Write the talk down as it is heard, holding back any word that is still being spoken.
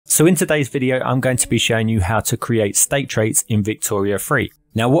So in today's video, I'm going to be showing you how to create state traits in Victoria 3.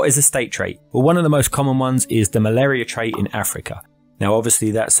 Now, what is a state trait? Well, one of the most common ones is the malaria trait in Africa. Now,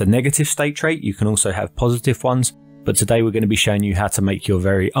 obviously that's a negative state trait. You can also have positive ones, but today we're going to be showing you how to make your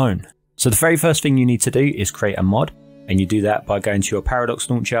very own. So the very first thing you need to do is create a mod, and you do that by going to your Paradox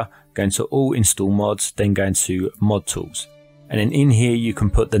launcher, going to all install mods, then going to mod tools. And then in here, you can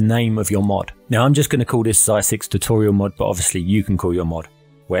put the name of your mod. Now, I'm just going to call this Zeisix tutorial mod, but obviously you can call your mod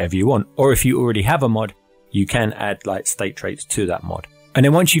whatever you want. Or if you already have a mod, you can add like state traits to that mod. And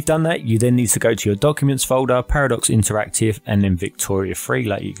then once you've done that, you then need to go to your documents folder, Paradox Interactive, and then Victoria 3,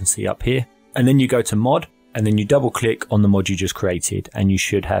 like you can see up here. And then you go to mod, and then you double click on the mod you just created, and you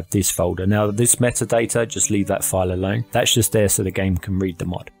should have this folder. Now this metadata, just leave that file alone. That's just there so the game can read the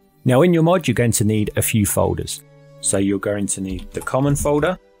mod. Now in your mod, you're going to need a few folders. So you're going to need the common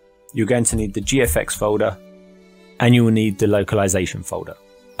folder, you're going to need the GFX folder, and you will need the localization folder.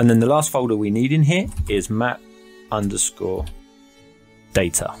 And then the last folder we need in here is map_data.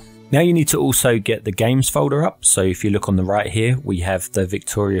 Now you need to also get the games folder up. So if you look on the right here, we have the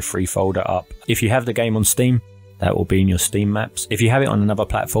Victoria 3 folder up. If you have the game on Steam, that will be in your Steam maps. If you have it on another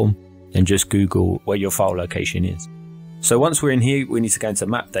platform, then just Google where your file location is. So once we're in here, we need to go into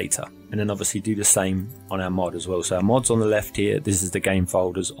map data and then obviously do the same on our mod as well. So our mod's on the left here. This is the game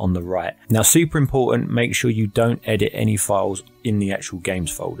folders on the right. Now, super important, make sure you don't edit any files in the actual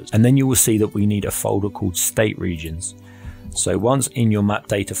games folders. And then you will see that we need a folder called state regions. So once in your map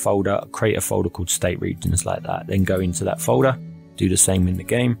data folder, create a folder called state regions like that. Then go into that folder, do the same in the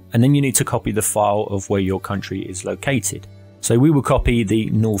game. And then you need to copy the file of where your country is located. So we will copy the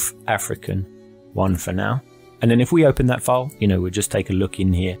North African one for now. And then if we open that file, we'll just take a look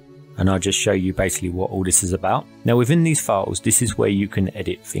in here and I'll just show you basically what all this is about. Now within these files, this is where you can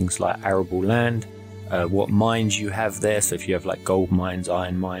edit things like arable land, what mines you have there. So if you have like gold mines,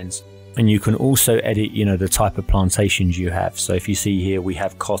 iron mines, and you can also edit, the type of plantations you have. So if you see here, we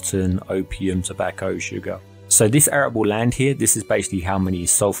have cotton, opium, tobacco, sugar. So this arable land here, this is basically how many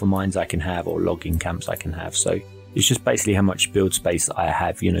sulfur mines I can have or logging camps I can have. So it's just basically how much build space I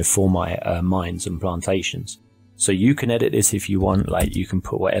have, for my mines and plantations. So you can edit this if you want, like you can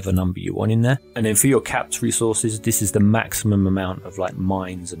put whatever number you want in there. And then for your capped resources, this is the maximum amount of like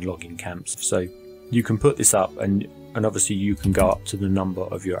mines and logging camps. So you can put this up and obviously you can go up to the number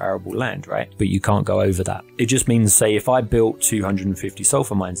of your arable land, right? But you can't go over that. It just means, say, if I built 250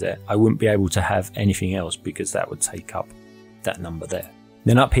 sulfur mines there, I wouldn't be able to have anything else because that would take up that number there.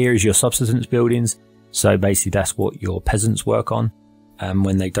 Then up here is your subsistence buildings. So basically that's what your peasants work on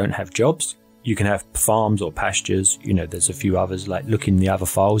when they don't have jobs. You can have farms or pastures, there's a few others, like look in the other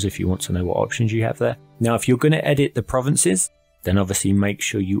files if you want to know what options you have there. Now, if you're going to edit the provinces, then obviously make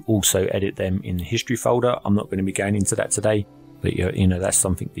sure you also edit them in the history folder. I'm not going to be going into that today, but that's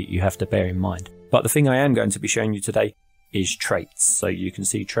something that you have to bear in mind. But the thing I am going to be showing you today is traits. So you can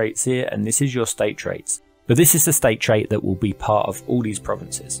see traits here, and this is your state traits. But this is the state trait that will be part of all these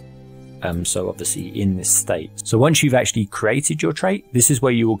provinces. So obviously in this state. So once you've actually created your trait, this is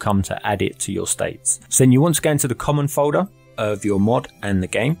where you will come to add it to your states. So then you want to go into the common folder of your mod and the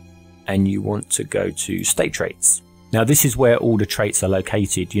game, and you want to go to state traits. Now this is where all the traits are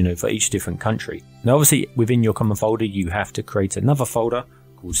located, for each different country. Now obviously within your common folder, you have to create another folder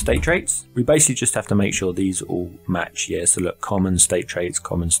called state traits. We basically just have to make sure these all match. Yeah, so look, common state traits,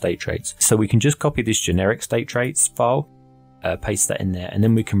 common state traits. So we can just copy this generic state traits file, paste that in there, and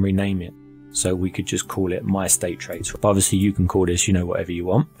then we can rename it. So we could just call it my state traits. But obviously you can call this, whatever you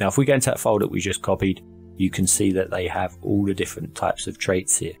want. Now, if we go into that folder we just copied, you can see that they have all the different types of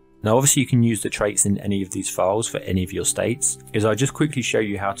traits here. Now, obviously you can use the traits in any of these files for any of your states. I'll just quickly show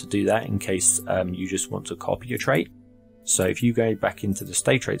you how to do that in case you just want to copy a trait. So if you go back into the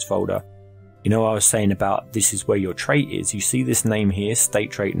state traits folder, I was saying about this is where your trait is. You see this name here, state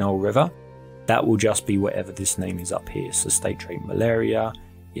trait Nile River. That will just be whatever this name is up here. So state trait malaria,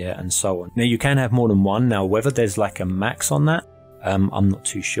 yeah, and so on. Now you can have more than one. Now whether there's like a max on that, I'm not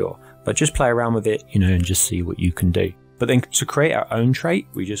too sure. But just play around with it, and just see what you can do. But then to create our own trait,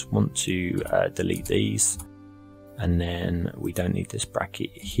 we just want to delete these. And then we don't need this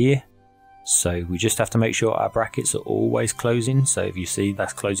bracket here. So we just have to make sure our brackets are always closing. So if you see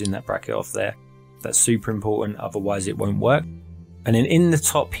that's closing that bracket off there, that's super important. Otherwise it won't work. And then in the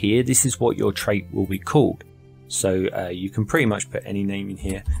top here, this is what your trait will be called. So you can pretty much put any name in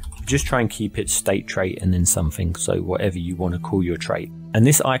here. Just try and keep it state trait and then something. So whatever you want to call your trait. And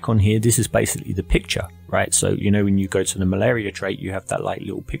this icon here, this is basically the picture, right? So, when you go to the malaria trait, you have that like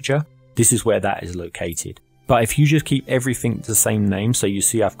little picture. This is where that is located. But if you just keep everything the same name, so you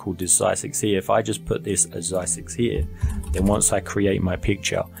see I've called this Zeisix here, if I just put this as Zeisix here, then once I create my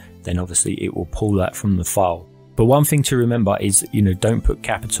picture, then obviously it will pull that from the file. But one thing to remember is, don't put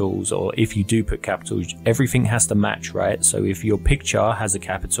capitals, or if you do put capitals, everything has to match, right? So if your picture has a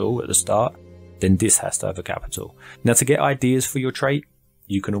capital at the start, then this has to have a capital. Now, to get ideas for your trait,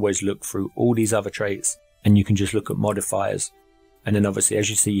 you can always look through all these other traits and you can just look at modifiers. And then obviously, as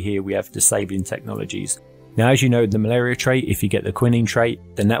you see here, we have disabling technologies. Now, as you know, the malaria trait, if you get the quinine trait,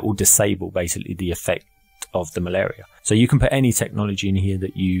 then that will disable basically the effect of the malaria. So you can put any technology in here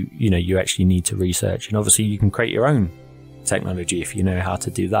that you actually need to research. And obviously you can create your own technology if you know how to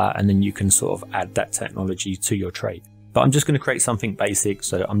do that. And then you can sort of add that technology to your trait. But I'm just going to create something basic.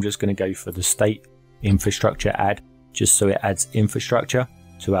 So I'm just going to go for the state infrastructure add, just so it adds infrastructure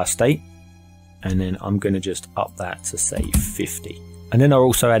to our state. And then I'm going to just up that to say 50. And then I'll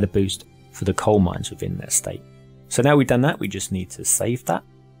also add a boost for the coal mines within that state. So now we've done that, we just need to save that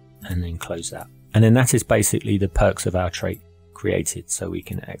and then close that. And then that is basically the perks of our trait created. So we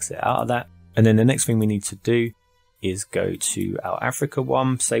can exit out of that. And then the next thing we need to do is go to our Africa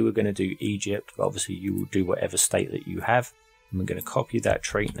one. Say we're going to do Egypt, but obviously you will do whatever state that you have. And we're going to copy that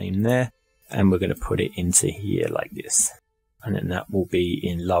trait name there and we're going to put it into here like this. And then that will be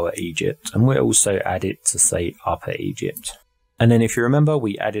in Lower Egypt. And we'll also add it to say Upper Egypt. And then if you remember,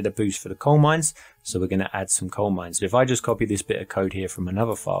 we added a boost for the coal mines. So we're going to add some coal mines. So if I just copy this bit of code here from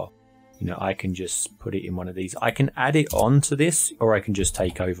another file, I can just put it in one of these. I can add it on to this, or I can just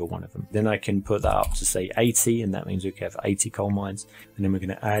take over one of them. Then I can put that up to say 80, and that means we can have 80 coal mines. And then we're going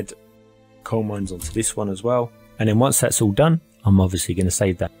to add coal mines onto this one as well. And then once that's all done, I'm obviously going to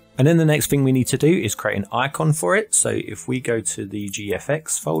save that. And then the next thing we need to do is create an icon for it. So if we go to the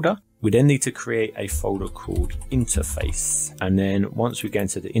GFX folder, we then need to create a folder called interface. And then once we go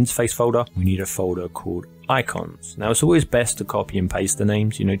into the interface folder, we need a folder called icons. Now it's always best to copy and paste the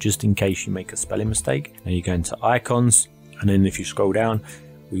names, just in case you make a spelling mistake. Now you go into icons, and then if you scroll down,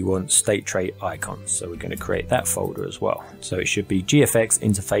 we want state trait icons. So we're going to create that folder as well. So it should be GFX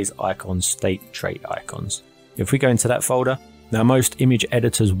interface icons state trait icons. If we go into that folder, now most image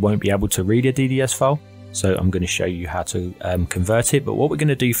editors won't be able to read a DDS file. So I'm going to show you how to convert it. But what we're going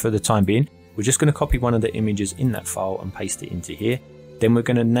to do for the time being, we're just going to copy one of the images in that file and paste it into here. Then we're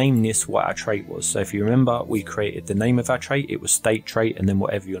going to name this what our trait was. So if you remember, we created the name of our trait. It was state trait, and then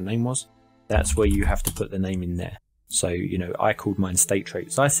whatever your name was, that's where you have to put the name in there. So, I called mine state trait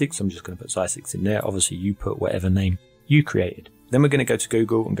Zeisix. So I'm just going to put Zeisix in there. Obviously, you put whatever name you created. Then we're going to go to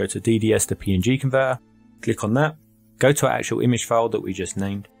Google and go to DDS to PNG converter. Click on that. Go to our actual image file that we just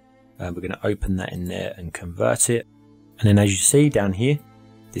named. We're going to open that in there and convert it. And then as you see down here,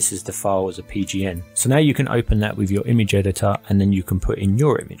 this is the file as a PGN. So now you can open that with your image editor and then you can put in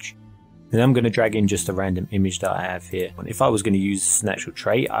your image. Then I'm going to drag in just a random image that I have here. And if I was going to use this natural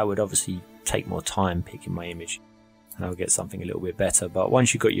trait, I would obviously take more time picking my image and I'll get something a little bit better. But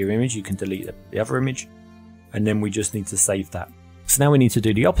once you've got your image, you can delete the other image and then we just need to save that. So now we need to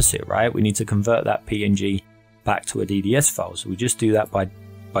do the opposite, right? We need to convert that PNG back to a DDS file. So we just do that by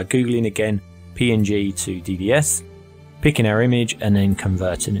Googling again PNG to DDS, picking our image and then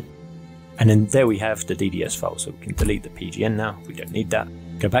converting it. And then there we have the DDS file. So we can delete the PGN now. We don't need that.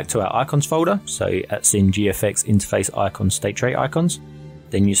 Go back to our icons folder. So that's in GFX interface icons state trait icons.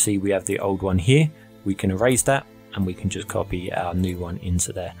 Then you see we have the old one here. We can erase that and we can just copy our new one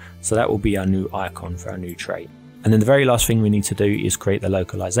into there. So that will be our new icon for our new trait. And then the very last thing we need to do is create the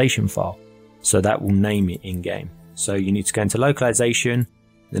localization file. So that will name it in game. So you need to go into localization,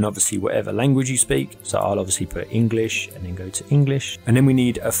 then obviously whatever language you speak. So I'll obviously put English and then go to English. And then we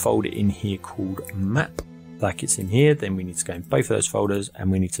need a folder in here called map, like it's in here. Then we need to go in both of those folders and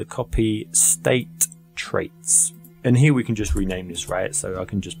we need to copy state traits. And here we can just rename this, right? So I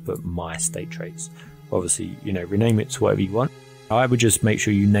can just put my state traits. Obviously, rename it to whatever you want. I would just make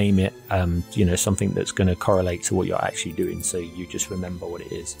sure you name it, something that's going to correlate to what you're actually doing, so you just remember what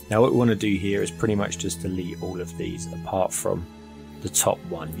it is. Now, what we want to do here is pretty much just delete all of these apart from the top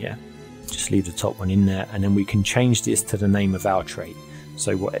one, yeah? Just leave the top one in there, and then we can change this to the name of our trait.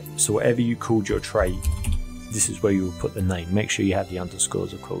 So whatever you called your trait, this is where you will put the name. Make sure you have the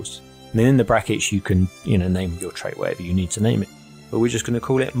underscores, of course. And then in the brackets, you can, name your trait whatever you need to name it. But we're just going to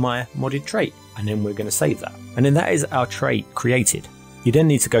call it my modded trait, and then we're going to save that. And then that is our trait created. You then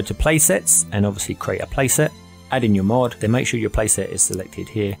need to go to playsets and obviously create a playset, add in your mod, then make sure your playset is selected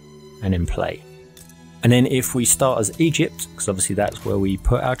here and then play. And then if we start as Egypt, because obviously that's where we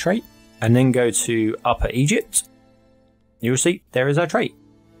put our trait, and then go to Upper Egypt, you'll see there is our trait.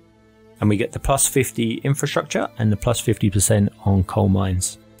 And we get the plus 50 infrastructure and the plus 50% on coal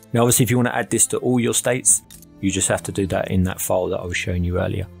mines. Now obviously if you want to add this to all your states, You just have to do that in that file that I was showing you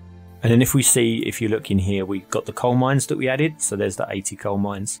earlier. And then if you look in here, we've got the coal mines that we added. So there's the 80 coal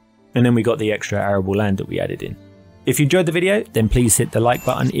mines. And then we got the extra arable land that we added in. If you enjoyed the video, then please hit the like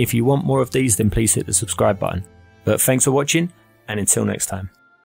button. If you want more of these, then please hit the subscribe button. But thanks for watching, and until next time.